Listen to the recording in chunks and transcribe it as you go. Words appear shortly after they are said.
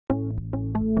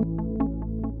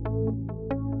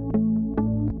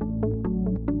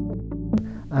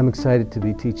I'm excited to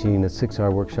be teaching a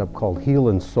 6-hour workshop called Heal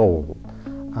and Soul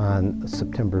on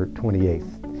September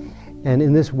 28th. And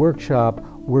in this workshop,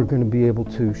 we're going to be able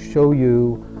to show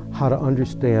you how to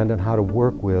understand and how to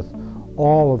work with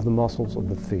all of the muscles of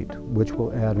the feet, which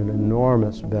will add an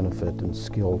enormous benefit and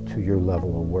skill to your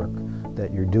level of work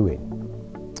that you're doing.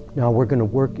 Now we're going to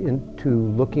work into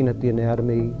looking at the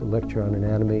anatomy, a lecture on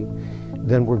anatomy.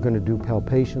 Then we're going to do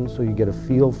palpation so you get a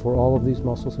feel for all of these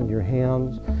muscles in your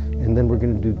hands. And then we're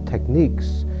going to do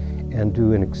techniques and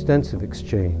do an extensive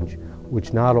exchange,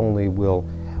 which not only will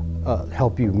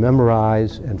help you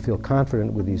memorize and feel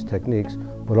confident with these techniques,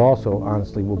 but also,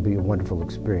 honestly, will be a wonderful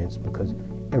experience because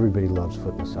everybody loves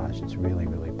foot massage. It's really,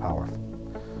 really powerful.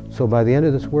 So by the end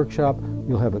of this workshop,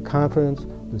 you'll have the confidence,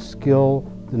 the skill,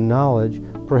 the knowledge,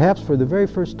 perhaps for the very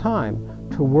first time,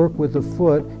 to work with the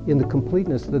foot in the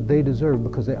completeness that they deserve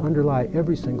because they underlie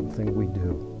every single thing we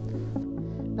do.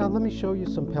 Now let me show you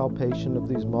some palpation of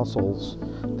these muscles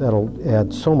that'll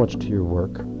add so much to your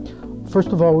work. First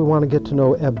of all, we want to get to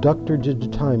know abductor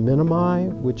digiti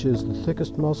minimi, which is the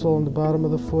thickest muscle on the bottom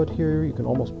of the foot here. You can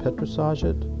almost petrissage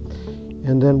it.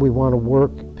 And then we want to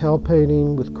work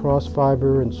palpating with cross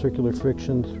fiber and circular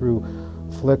friction through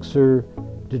flexor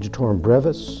digitorum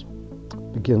brevis.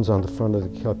 Begins on the front of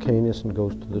the calcaneus and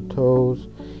goes to the toes.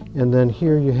 And then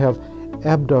here you have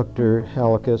abductor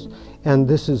hallucis, and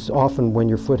this is often when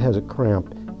your foot has a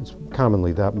cramp. It's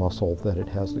commonly that muscle that it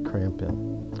has the cramp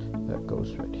in. That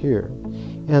goes right here.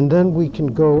 And then we can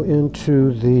go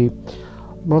into the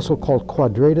muscle called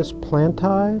quadratus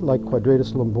plantae, like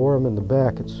quadratus lumborum in the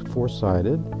back. It's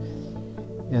four-sided.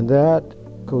 And that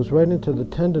goes right into the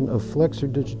tendon of flexor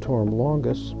digitorum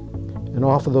longus. And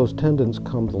off of those tendons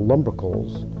come the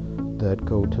lumbricals that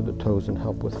go to the toes and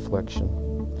help with flexion.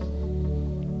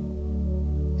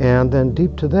 And then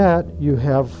deep to that, you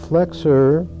have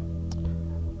flexor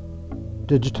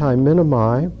digiti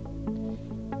minimi,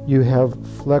 you have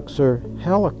flexor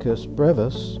hallucis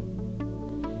brevis,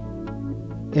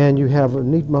 and you have a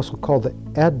neat muscle called the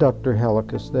adductor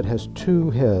hallucis that has two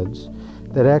heads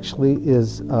that actually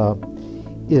is,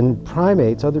 in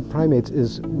primates, other primates,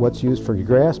 is what's used for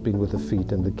grasping with the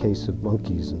feet in the case of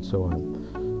monkeys and so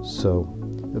on. So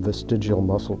a vestigial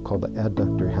muscle called the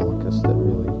adductor hallucis that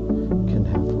really can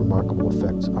have remarkable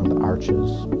effects on the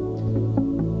arches.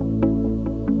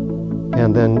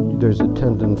 And then there's a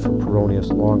tendon for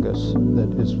peroneus longus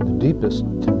that is the deepest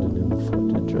tendon in the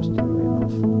foot, interestingly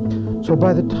enough. So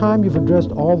by the time you've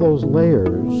addressed all those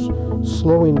layers,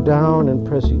 slowing down and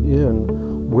pressing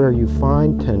in where you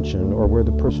find tension or where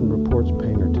the person reports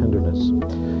pain or tenderness,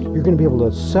 you're going to be able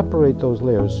to separate those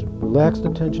layers, relax the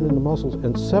tension in the muscles,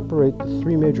 and separate the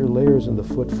three major layers in the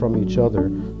foot from each other.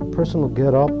 The person will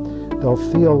get up, they'll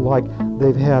feel like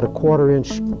they've had a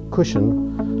 1/4-inch cushion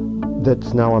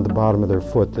that's now on the bottom of their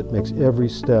foot that makes every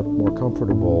step more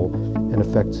comfortable and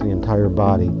affects the entire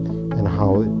body, and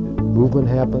how movement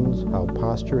happens, how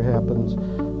posture happens,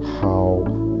 how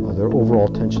their overall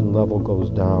tension level goes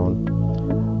down.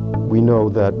 We know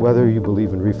that whether you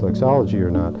believe in reflexology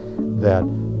or not, that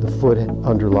the foot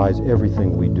underlies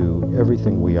everything we do,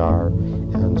 everything we are,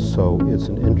 and so it's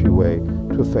an entryway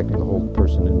to affecting the whole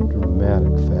person in a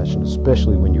dramatic fashion,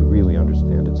 especially when you really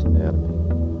understand its anatomy.